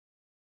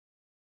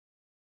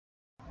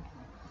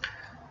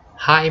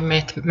Hi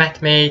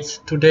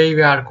mathmates, today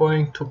we are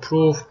going to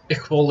prove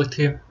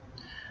equality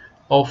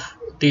of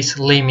this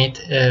limit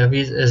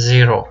with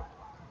 0.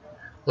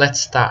 Let's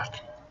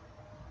start.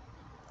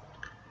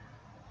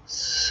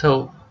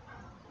 So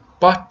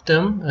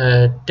bottom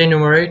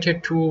denominator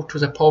 2 to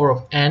the power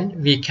of n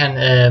we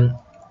can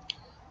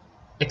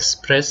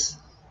express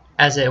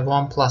as a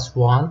 1 plus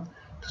 1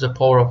 to the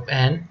power of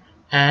n,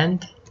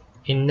 and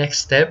in next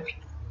step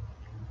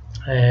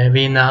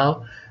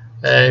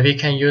we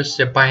can use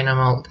the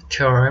binomial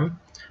theorem,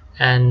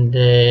 and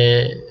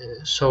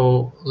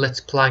so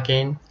let's plug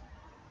in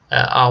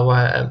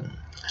our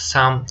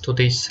sum to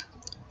this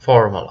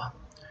formula.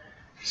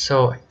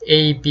 So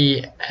ab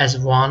as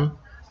 1,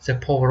 the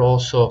power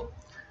also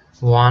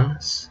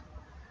 1s.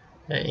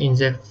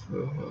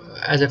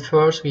 As a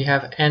first we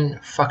have n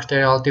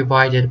factorial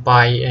divided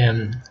by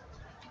n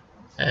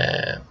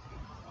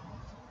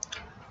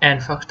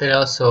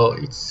factorial, so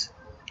it's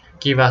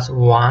give us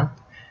 1.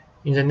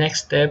 In the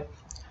next step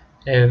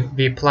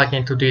we plug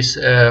into this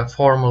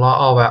formula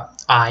our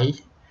I,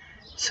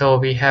 so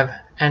we have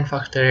n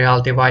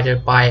factorial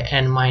divided by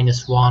n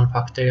minus 1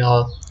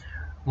 factorial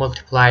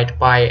multiplied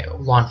by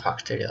 1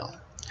 factorial.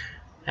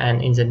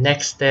 And in the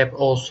next step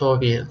also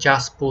we'll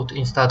just put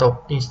instead of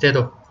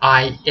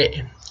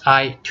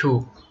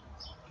I2.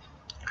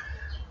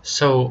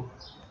 So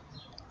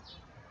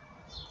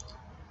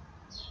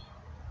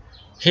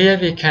here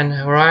we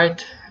can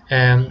write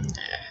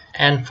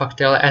n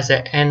factorial as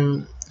a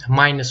n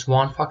minus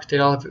 1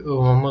 factorial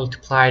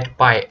multiplied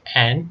by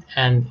n,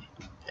 and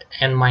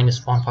n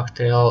minus 1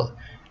 factorial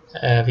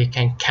we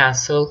can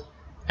cancel,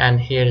 and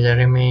here there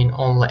remain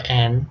only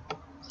n.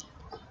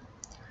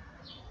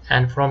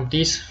 And from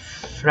this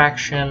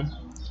fraction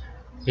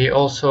we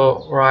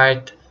also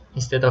write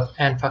instead of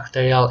n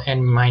factorial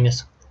n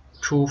minus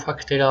 2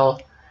 factorial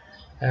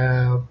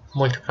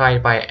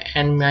multiplied by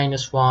n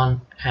minus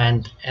 1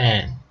 and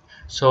n.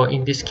 So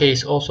in this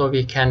case also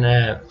we can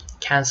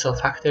cancel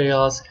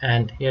factorials,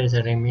 and here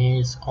there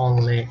remains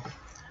only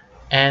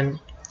n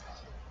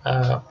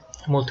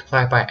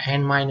multiplied by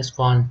n minus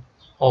 1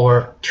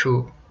 over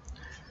 2,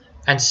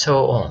 and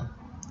so on.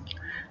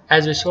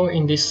 As we saw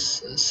in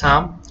this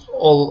sum,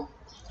 all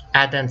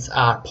addends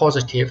are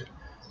positive,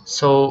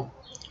 so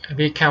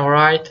we can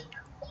write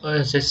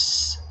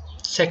this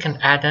second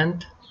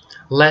addend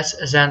less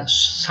than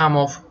sum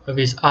of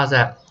with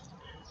other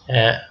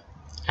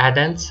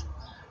addends,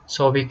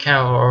 so we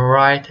can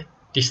write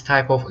this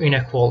type of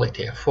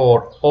inequality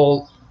for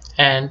all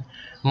n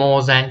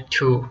more than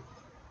 2.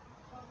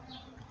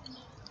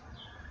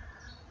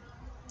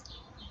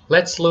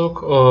 Let's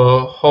look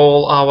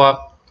whole our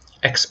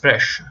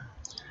expression.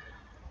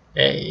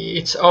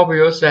 It's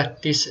obvious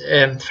that this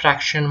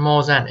fraction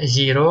more than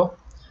 0,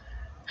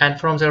 and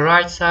from the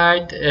right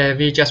side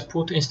we just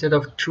put instead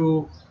of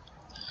 2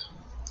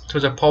 to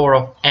the power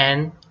of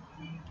n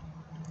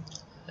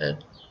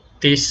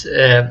this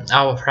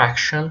our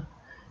fraction,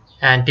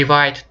 and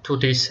divide to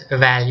this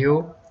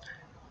value,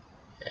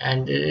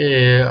 and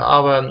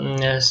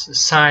our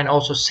sign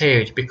also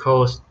saved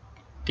because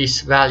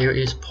this value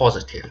is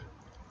positive,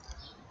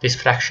 this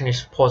fraction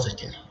is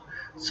positive.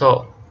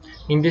 So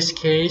in this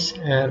case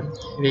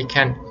we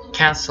can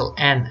cancel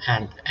n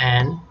and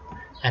n,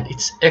 and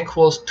it's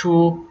equals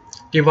to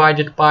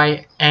divided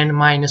by n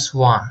minus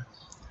 1.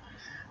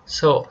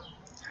 So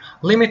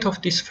limit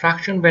of this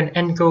fraction when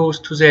n goes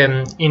to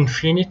the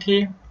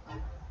infinity,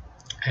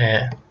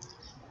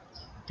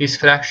 this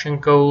fraction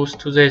goes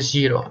to the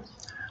 0.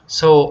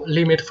 So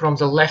limit from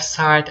the left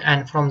side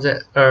and from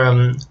the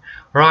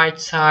right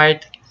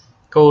side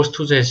goes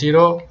to the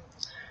 0,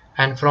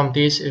 and from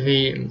this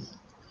we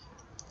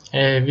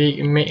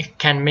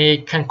can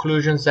make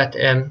conclusions that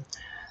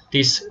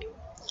this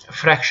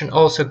fraction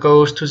also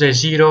goes to the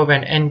 0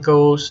 when n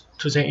goes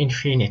to the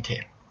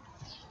infinity.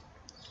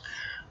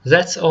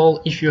 That's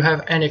all. If you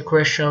have any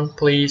question,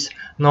 please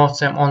note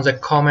them on the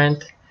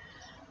comment.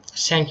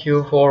 Thank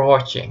you for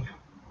watching.